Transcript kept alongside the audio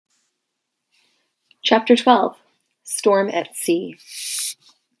Chapter 12. Storm at Sea.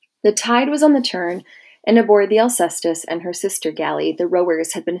 The tide was on the turn, and aboard the Alcestis and her sister galley, the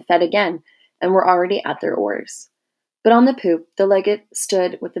rowers had been fed again and were already at their oars. But on the poop, the legate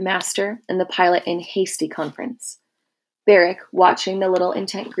stood with the master and the pilot in hasty conference. Beric, watching the little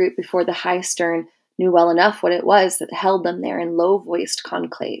intent group before the high stern, knew well enough what it was that held them there in low-voiced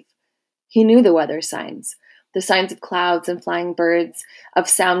conclave. He knew the weather signs, the signs of clouds and flying birds, of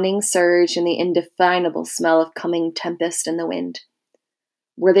sounding surge and the indefinable smell of coming tempest in the wind.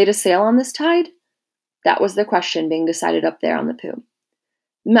 Were they to sail on this tide? That was the question being decided up there on the poop.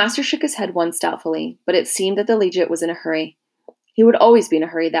 The master shook his head once doubtfully, but it seemed that the legate was in a hurry. He would always be in a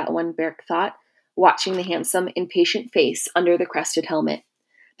hurry, that one, Beric thought, watching the handsome, impatient face under the crested helmet.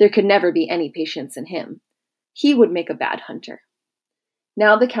 There could never be any patience in him. He would make a bad hunter.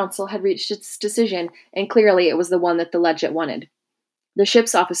 Now the council had reached its decision, and clearly it was the one that the legate wanted. The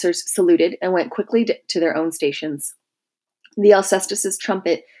ship's officers saluted and went quickly to their own stations. The Alcestis's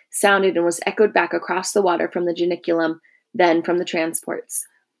trumpet sounded and was echoed back across the water from the janiculum, then from the transports.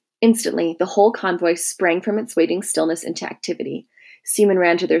 Instantly, the whole convoy sprang from its waiting stillness into activity. Seamen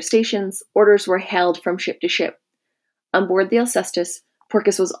ran to their stations. Orders were hailed from ship to ship. On board the Alcestis,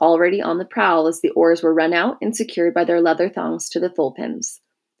 Porcus was already on the prowl as the oars were run out and secured by their leather thongs to the thole-pins.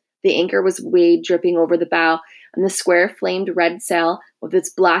 The anchor was weighed dripping over the bow, and the square flamed red sail with its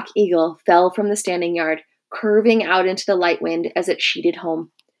black eagle fell from the standing yard, curving out into the light wind as it sheeted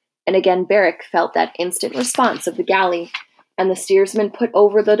home. And again Beric felt that instant response of the galley, and the steersman put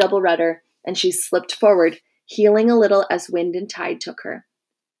over the double rudder, and she slipped forward, heeling a little as wind and tide took her.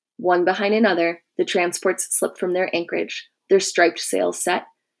 One behind another, the transports slipped from their anchorage, their striped sails set.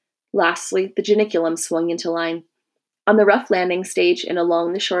 Lastly, the janiculum swung into line. On the rough landing stage and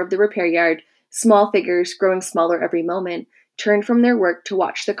along the shore of the repair yard, small figures, growing smaller every moment, turned from their work to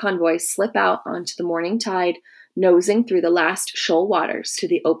watch the convoy slip out onto the morning tide, nosing through the last shoal waters to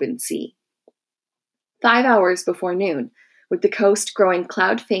the open sea. 5 hours before noon, with the coast growing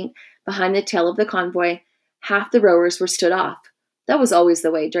cloud-faint behind the tail of the convoy, half the rowers were stood off. That was always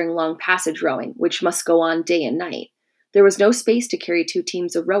the way during long passage rowing, which must go on day and night. There was no space to carry 2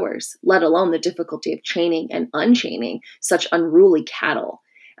 teams of rowers, let alone the difficulty of chaining and unchaining such unruly cattle,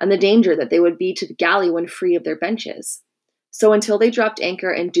 and the danger that they would be to the galley when free of their benches. So until they dropped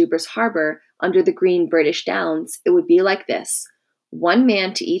anchor in Dubras Harbor under the green British Downs, it would be like this: 1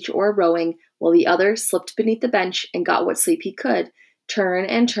 man to each oar rowing, while the other slipped beneath the bench and got what sleep he could, turn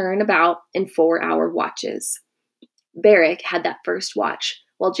and turn about in 4-hour watches. Beric had that first watch,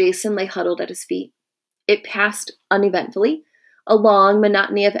 while Jason lay huddled at his feet. It passed uneventfully, a long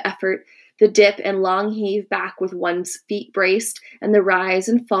monotony of effort, the dip and long heave back with one's feet braced, and the rise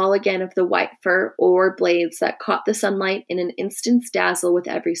and fall again of the white fur oar blades that caught the sunlight in an instant's dazzle with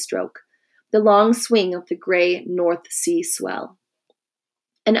every stroke, the long swing of the gray North Sea swell.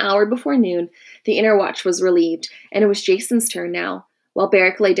 An hour before noon, the inner watch was relieved, and it was Jason's turn now, while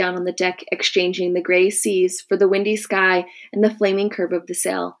Beric lay down on the deck exchanging the gray seas for the windy sky and the flaming curve of the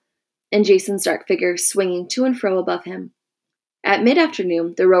sail, and Jason's dark figure swinging to and fro above him. At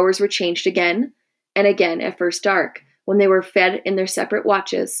mid-afternoon, the rowers were changed again and again at first dark, when they were fed in their separate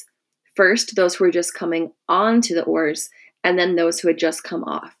watches, first those who were just coming on to the oars, and then those who had just come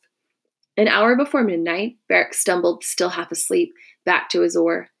off. An hour before midnight, Beric stumbled, still half asleep, back to his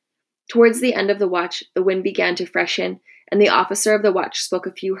oar. Towards the end of the watch, the wind began to freshen, and the officer of the watch spoke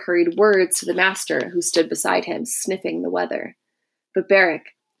a few hurried words to the master, who stood beside him, sniffing the weather. But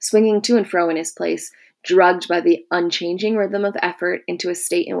Beric, swinging to and fro in his place, drugged by the unchanging rhythm of effort into a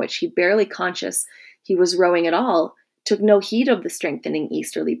state in which he barely conscious he was rowing at all, took no heed of the strengthening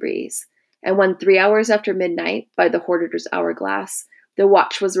easterly breeze. And when 3 hours after midnight, by the hoarder's hourglass, the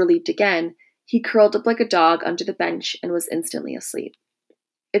watch was relieved again, he curled up like a dog under the bench and was instantly asleep.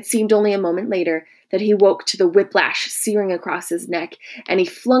 It seemed only a moment later that he woke to the whiplash searing across his neck, and he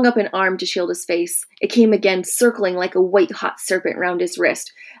flung up an arm to shield his face. It came again, circling like a white-hot serpent round his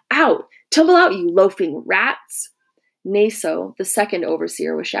wrist. "Out! Tumble out, you loafing rats!" Naso, the second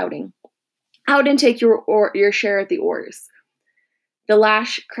overseer, was shouting. "Out and take your share at the oars." The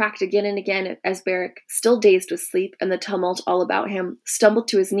lash cracked again and again as Beric, still dazed with sleep and the tumult all about him, stumbled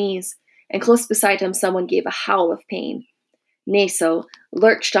to his knees, and close beside him someone gave a howl of pain. Naso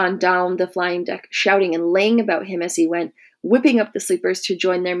lurched on down the flying deck, shouting and laying about him as he went, whipping up the sleepers to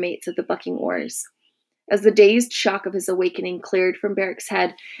join their mates at the bucking oars. As the dazed shock of his awakening cleared from Beric's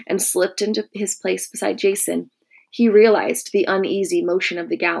head and slipped into his place beside Jason, he realized the uneasy motion of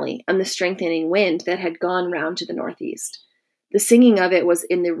the galley and the strengthening wind that had gone round to the northeast. The singing of it was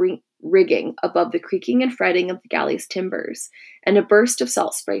in the rigging above the creaking and fretting of the galley's timbers, and a burst of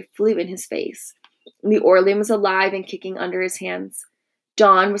salt spray flew in his face. The oar-loom was alive and kicking under his hands.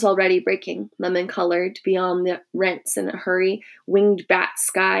 Dawn was already breaking, lemon-colored, beyond the rents in a hurry, winged bat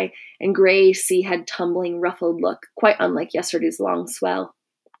sky, and gray sea had tumbling, ruffled look, quite unlike yesterday's long swell.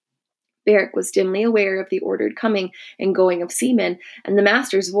 Beric was dimly aware of the ordered coming and going of seamen, and the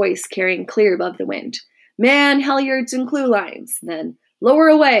master's voice carrying clear above the wind. "Man, halyards and clew lines!" Then, "Lower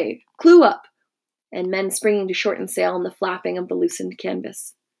away! Clew up!" And men springing to shorten sail and the flapping of the loosened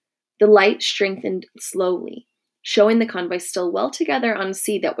canvas. The light strengthened slowly, showing the convoy still well together on a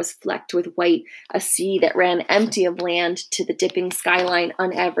sea that was flecked with white, a sea that ran empty of land to the dipping skyline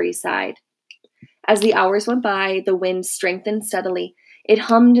on every side. As the hours went by, the wind strengthened steadily. It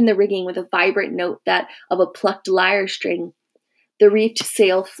hummed in the rigging with a vibrant note that of a plucked lyre string. The reefed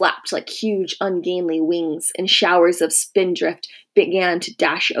sail flapped like huge, ungainly wings, and showers of spindrift began to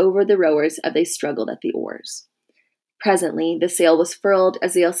dash over the rowers as they struggled at the oars. Presently, the sail was furled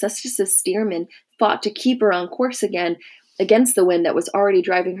as the Alcestis' steersman fought to keep her on course again against the wind that was already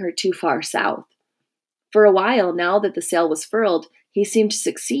driving her too far south. For a while, now that the sail was furled, he seemed to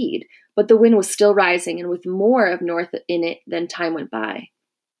succeed, but the wind was still rising and with more of north in it than time went by.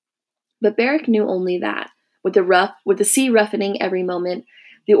 But Beric knew only that, with the sea roughening every moment,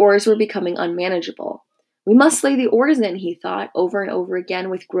 the oars were becoming unmanageable. "We must lay the oars in," he thought, over and over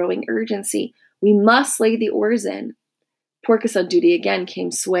again with growing urgency. "We must lay the oars in." Porcus on duty again came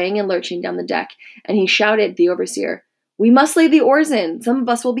swaying and lurching down the deck, and he shouted the overseer, "We must lay the oars in! Some of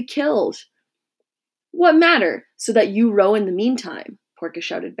us will be killed!" "What matter, so that you row in the meantime?" Porcus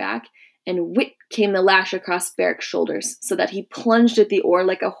shouted back, and whip came the lash across Beric's shoulders, so that he plunged at the oar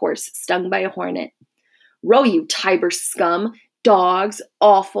like a horse stung by a hornet. "Row, you Tiber scum! Dogs!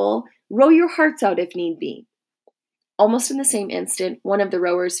 Awful! Row your hearts out if need be!" Almost in the same instant, one of the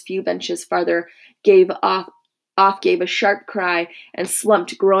rowers few benches farther gave a sharp cry and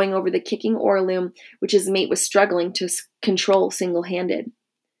slumped, growing over the kicking oar-loom, which his mate was struggling to control single-handed.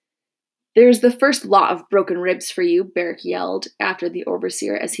 "There's the first lot of broken ribs for you," Beric yelled after the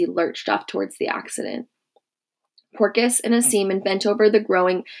overseer as he lurched off towards the accident. Porcus and a seaman bent over the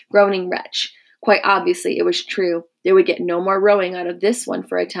groaning wretch. Quite obviously, it was true. They would get no more rowing out of this one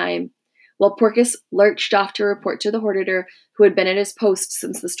for a time. While Porcus lurched off to report to the hortator, who had been at his post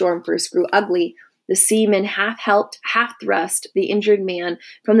since the storm first grew ugly, the seaman half-helped, half-thrust the injured man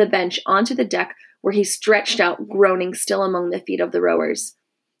from the bench onto the deck, where he stretched out, groaning still among the feet of the rowers.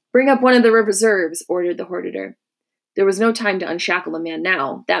 "Bring up one of the reserves," ordered the hortator. There was no time to unshackle a man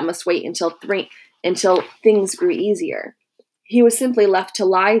now. That must wait until things grew easier. He was simply left to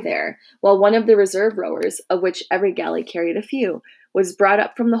lie there, while one of the reserve rowers, of which every galley carried a few, was brought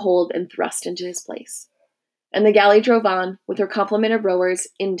up from the hold and thrust into his place. And the galley drove on, with her complement of rowers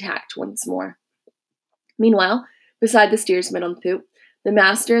intact once more. Meanwhile, beside the steersman on the poop, the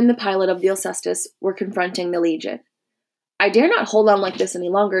master and the pilot of the Alcestis were confronting the Legate. "I dare not hold on like this any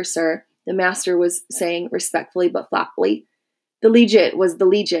longer, sir," the master was saying respectfully but flatly. The Legate was the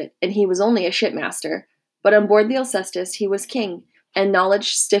Legate, and he was only a shipmaster, but on board the Alcestis he was king, and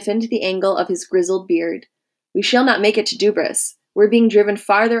knowledge stiffened the angle of his grizzled beard. "We shall not make it to Dubris. We're being driven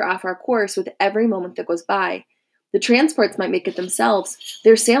farther off our course with every moment that goes by. The transports might make it themselves.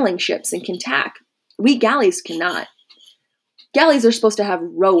 They're sailing ships and can tack. We galleys cannot." "Galleys are supposed to have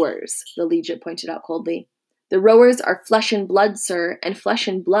rowers," the Legate pointed out coldly. "The rowers are flesh and blood, sir, and flesh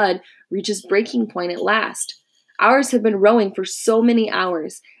and blood reaches breaking point at last. Ours have been rowing for so many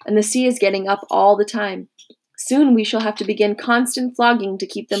hours, and the sea is getting up all the time. Soon we shall have to begin constant flogging to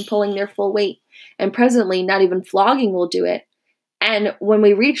keep them pulling their full weight, and presently not even flogging will do it. And when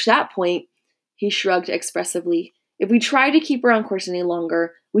we reach that point," he shrugged expressively, "if we try to keep her on course any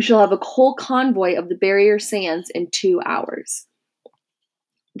longer, we shall have a whole convoy of the barrier sands in 2 hours."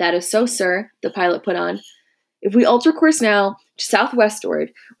 "That is so, sir," the pilot put on. "If we alter course now to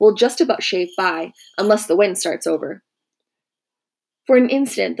southwestward, we'll just about shave by, unless the wind starts over." For an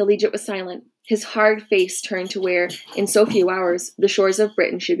instant, the Legate was silent. His hard face turned to where, in so few hours, the shores of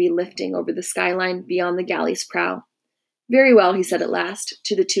Britain should be lifting over the skyline beyond the galley's prow. "Very well," he said at last,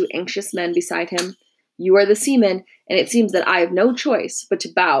 to the 2 anxious men beside him. "You are the seamen, and it seems that I have no choice but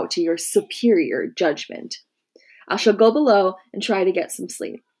to bow to your superior judgment. I shall go below and try to get some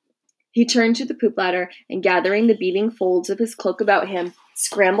sleep." He turned to the poop ladder, and gathering the beating folds of his cloak about him,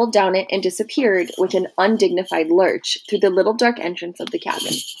 scrambled down it and disappeared with an undignified lurch through the little dark entrance of the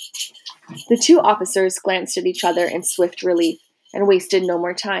cabin. The 2 officers glanced at each other in swift relief, and wasted no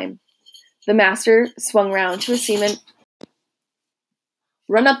more time. The master swung round to a seaman.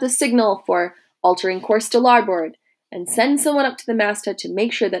 "Run up the signal for altering course to larboard, and send someone up to the masthead to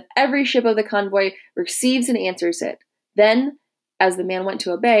make sure that every ship of the convoy receives and answers it." Then, as the man went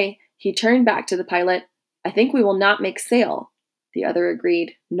to obey, He turned back to the pilot. "I think we will not make sail." The other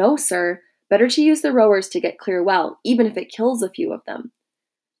agreed. "No, sir. Better to use the rowers to get clear well, even if it kills a few of them.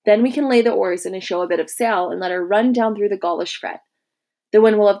 Then we can lay the oars in and show a bit of sail and let her run down through the Gaulish fret. The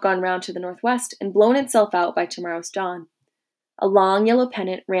wind will have gone round to the northwest and blown itself out by tomorrow's dawn." A long yellow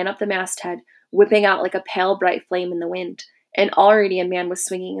pennant ran up the masthead, whipping out like a pale bright flame in the wind, and already a man was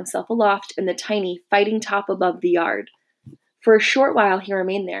swinging himself aloft in the tiny fighting top above the yard. For a short while he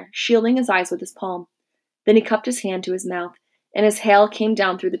remained there, shielding his eyes with his palm. Then he cupped his hand to his mouth, and his hail came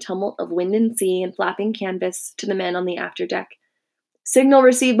down through the tumult of wind and sea and flapping canvas to the men on the afterdeck. "Signal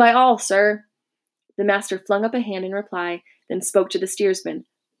received by all, sir." The master flung up a hand in reply, then spoke to the steersman.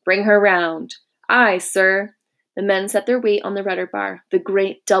 "Bring her round." "Aye, sir." The men set their weight on the rudder bar. The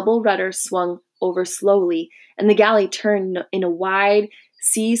great double rudder swung over slowly, and the galley turned in a wide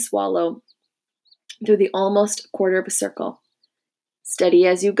sea swallow through the almost quarter of a circle. "Steady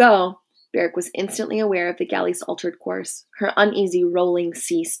as you go." Beric was instantly aware of the galley's altered course. Her uneasy rolling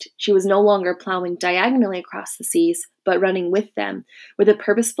ceased. She was no longer plowing diagonally across the seas, but running with them, with a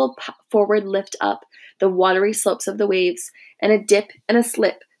purposeful forward lift up the watery slopes of the waves, and a dip and a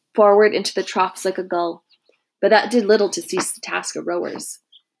slip forward into the troughs like a gull. But that did little to cease the task of rowers.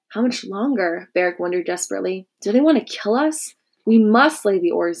 How much longer? Beric wondered desperately. Do they want to kill us? We must lay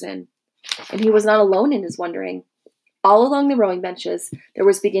the oars in. And he was not alone in his wondering. All along the rowing benches, there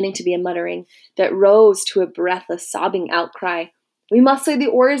was beginning to be a muttering that rose to a breathless, sobbing outcry. "We must lay the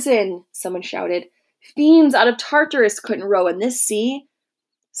oars in," someone shouted. "Fiends out of Tartarus couldn't row in this sea."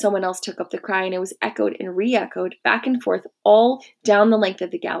 Someone else took up the cry, and it was echoed and re-echoed, back and forth, all down the length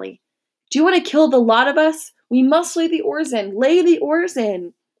of the galley. "Do you want to kill the lot of us? We must lay the oars in. Lay the oars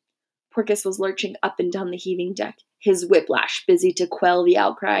in." Porcus was lurching up and down the heaving deck, his whiplash busy to quell the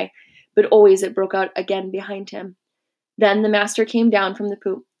outcry, but always it broke out again behind him. Then the master came down from the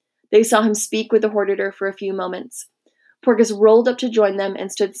poop. They saw him speak with the hortator for a few moments. Porcus rolled up to join them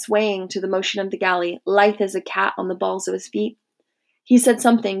and stood swaying to the motion of the galley, lithe as a cat on the balls of his feet. He said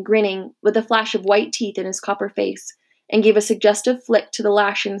something, grinning, with a flash of white teeth in his copper face, and gave a suggestive flick to the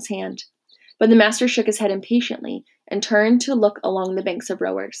lash in his hand. But the master shook his head impatiently and turned to look along the banks of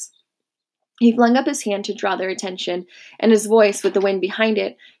rowers. He flung up his hand to draw their attention, and his voice, with the wind behind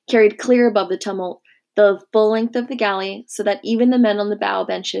it, carried clear above the tumult, the full length of the galley, so that even the men on the bow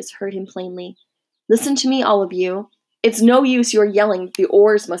benches heard him plainly. "Listen to me, all of you. It's no use your yelling that the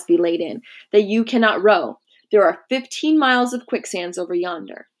oars must be laid in, that you cannot row. There are 15 miles of quicksands over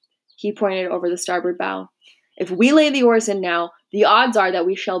yonder." He pointed over the starboard bow. "If we lay the oars in now, the odds are that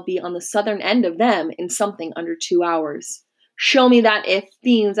we shall be on the southern end of them in something under 2 hours. Show me that if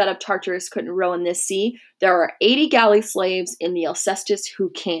fiends out of Tartarus couldn't row in this sea, there are 80 galley slaves in the Alcestis who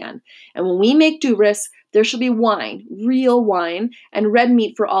can. And when we make Dubris, there shall be wine, real wine, and red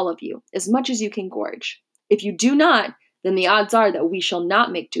meat for all of you, as much as you can gorge. If you do not, then the odds are that we shall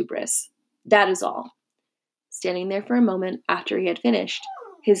not make Dubris. That is all." Standing there for a moment after he had finished,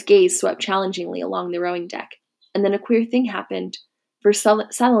 his gaze swept challengingly along the rowing deck. And then a queer thing happened, for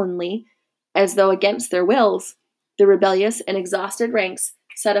sullenly, as though against their wills, the rebellious and exhausted ranks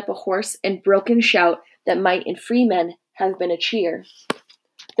set up a hoarse and broken shout that might in free men have been a cheer.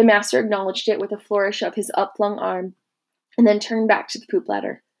 The master acknowledged it with a flourish of his upflung arm, and then turned back to the poop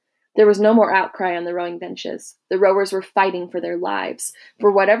ladder. There was no more outcry on the rowing benches. The rowers were fighting for their lives,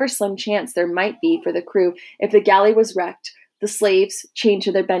 for whatever slim chance there might be for the crew if the galley was wrecked. The slaves, chained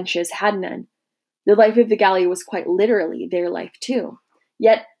to their benches, had none. The life of the galley was quite literally their life too.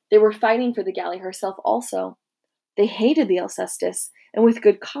 Yet they were fighting for the galley herself also. They hated the Alcestis, and with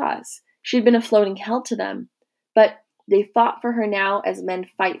good cause. She had been a floating hell to them. But they fought for her now as men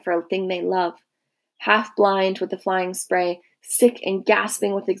fight for a thing they love. Half blind with the flying spray, sick and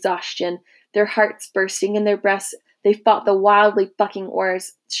gasping with exhaustion, their hearts bursting in their breasts, they fought the wildly bucking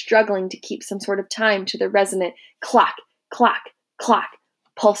oars, struggling to keep some sort of time to the resonant clack, clack, clack,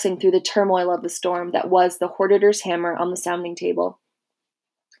 pulsing through the turmoil of the storm that was the hortator's hammer on the sounding table.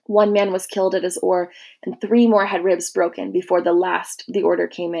 One man was killed at his oar, and 3 more had ribs broken before the order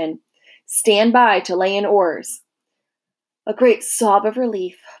came in. "Stand by to lay in oars." A great sob of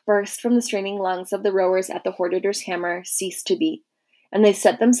relief burst from the straining lungs of the rowers at the hortator's hammer ceased to beat, and they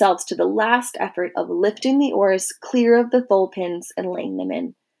set themselves to the last effort of lifting the oars clear of the thole pins and laying them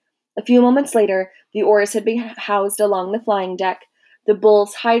in. A few moments later, the oars had been housed along the flying deck, the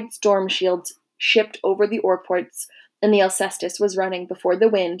bull's hide storm shields shipped over the oar ports, and the Alcestis was running before the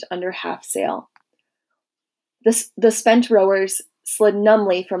wind under half sail. The spent rowers slid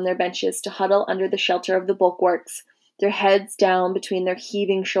numbly from their benches to huddle under the shelter of the bulwarks, their heads down between their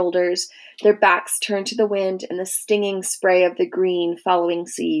heaving shoulders, their backs turned to the wind and the stinging spray of the green following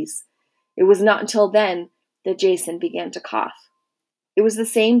seas. It was not until then that Jason began to cough. It was the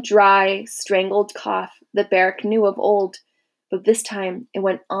same dry, strangled cough that Beric knew of old, but this time it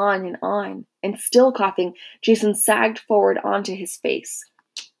went on, and still coughing, Jason sagged forward onto his face.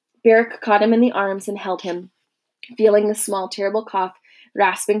 Beric caught him in the arms and held him, feeling the small, terrible cough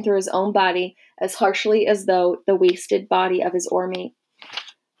rasping through his own body as harshly as though the wasted body of his oar-mate.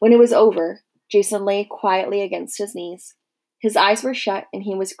 When it was over, Jason lay quietly against his knees. His eyes were shut, and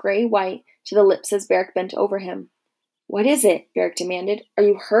he was gray-white to the lips as Beric bent over him. "What is it?" Beric demanded. "Are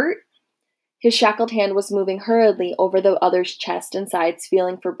you hurt?" His shackled hand was moving hurriedly over the other's chest and sides,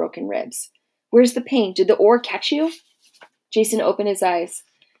 feeling for broken ribs. "Where's the pain? Did the oar catch you?" Jason opened his eyes.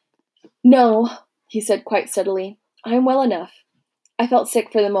 "No," he said quite steadily. "I'm well enough. I felt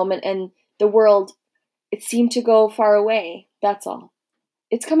sick for the moment, and the world, it seemed to go far away, that's all.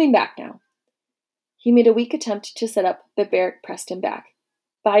 It's coming back now." He made a weak attempt to sit up, but Beric pressed him back.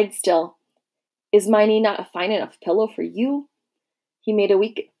 "Bide still. Is my knee not a fine enough pillow for you?" He made a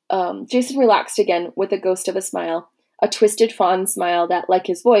weak... Jason relaxed again with a ghost of a smile, a twisted fawn smile that, like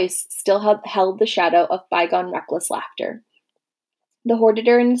his voice, still held the shadow of bygone reckless laughter. The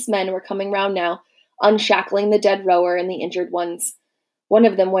Hordeter and his men were coming round now, unshackling the dead rower and the injured ones. One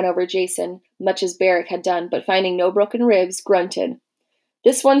of them went over Jason, much as Beric had done, but finding no broken ribs, grunted.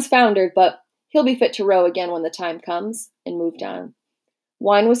 "This one's foundered, but he'll be fit to row again when the time comes," and moved on.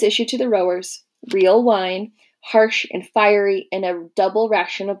 Wine was issued to the rowers, real wine, harsh and fiery, and a double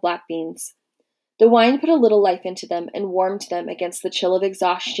ration of black beans. The wine put a little life into them and warmed them against the chill of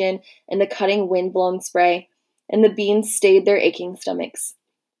exhaustion and the cutting wind-blown spray, and the beans stayed their aching stomachs.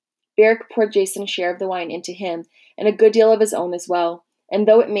 Beric poured Jason's share of the wine into him, and a good deal of his own as well, and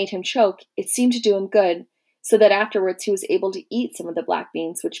though it made him choke, it seemed to do him good, so that afterwards he was able to eat some of the black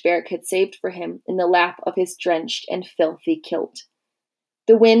beans which Beric had saved for him in the lap of his drenched and filthy kilt.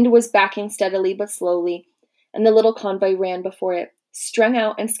 The wind was backing steadily but slowly, and the little convoy ran before it, strung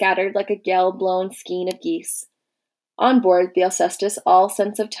out and scattered like a gale-blown skein of geese. On board the Alcestis, all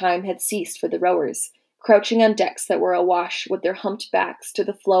sense of time had ceased for the rowers, crouching on decks that were awash with their humped backs to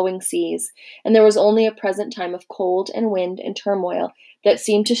the flowing seas, and there was only a present time of cold and wind and turmoil that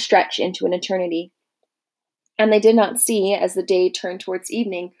seemed to stretch into an eternity. And they did not see, as the day turned towards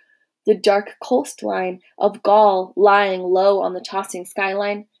evening, the dark coastline of Gaul lying low on the tossing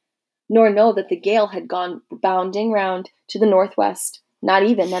skyline, nor know that the gale had gone bounding round to the northwest, not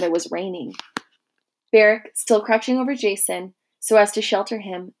even that it was raining. Beric, still crouching over Jason, so as to shelter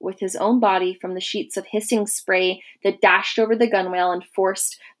him with his own body from the sheets of hissing spray that dashed over the gunwale and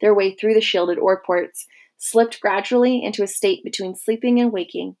forced their way through the shielded oar-ports, slipped gradually into a state between sleeping and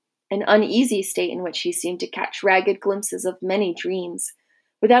waking, an uneasy state in which he seemed to catch ragged glimpses of many dreams,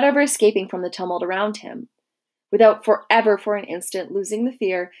 without ever escaping from the tumult around him, without forever for an instant losing the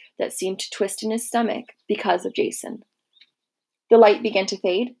fear that seemed to twist in his stomach because of Jason. The light began to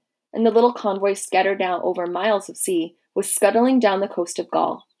fade, and the little convoy, scattered now over miles of sea, was scuttling down the coast of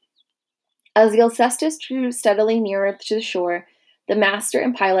Gaul. As the Alcestis drew steadily nearer to the shore, the master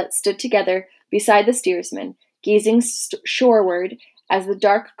and pilot stood together beside the steersman, gazing shoreward as the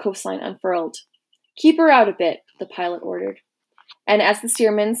dark coastline unfurled. "Keep her out a bit," the pilot ordered. And as the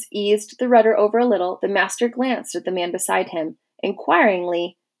steersman eased the rudder over a little, the master glanced at the man beside him,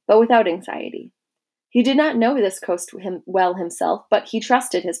 inquiringly, but without anxiety. He did not know this coast well himself, but he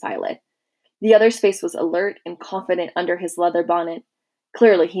trusted his pilot. The other's face was alert and confident under his leather bonnet.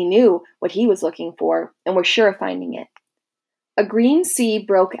 Clearly he knew what he was looking for, and was sure of finding it. A green sea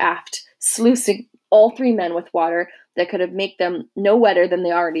broke aft, sluicing all three men with water that could have made them no wetter than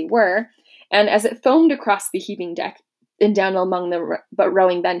they already were, and as it foamed across the heaving deck and down among the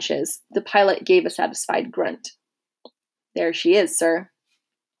rowing benches, the pilot gave a satisfied grunt. "There she is, sir."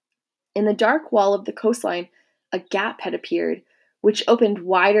 In the dark wall of the coastline, a gap had appeared, which opened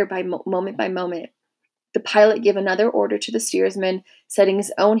wider by moment by moment. The pilot gave another order to the steersman, setting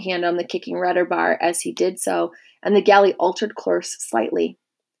his own hand on the kicking rudder bar as he did so, and the galley altered course slightly.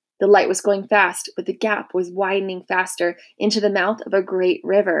 The light was going fast, but the gap was widening faster into the mouth of a great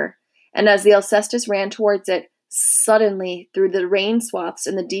river, and as the Alcestis ran towards it, suddenly, through the rain swaths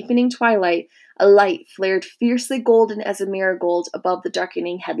and the deepening twilight, a light flared fiercely golden as a marigold above the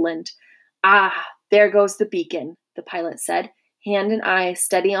darkening headland. "Ah, there goes the beacon," the pilot said, hand and eye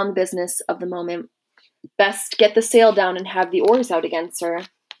steady on the business of the moment. "Best get the sail down and have the oars out again, sir."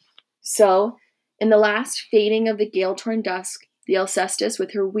 So, in the last fading of the gale-torn dusk, the Alcestis,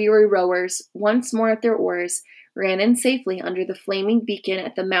 with her weary rowers once more at their oars, ran in safely under the flaming beacon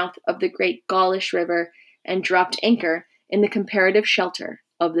at the mouth of the great Gaulish river, and dropped anchor in the comparative shelter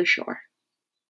of the shore.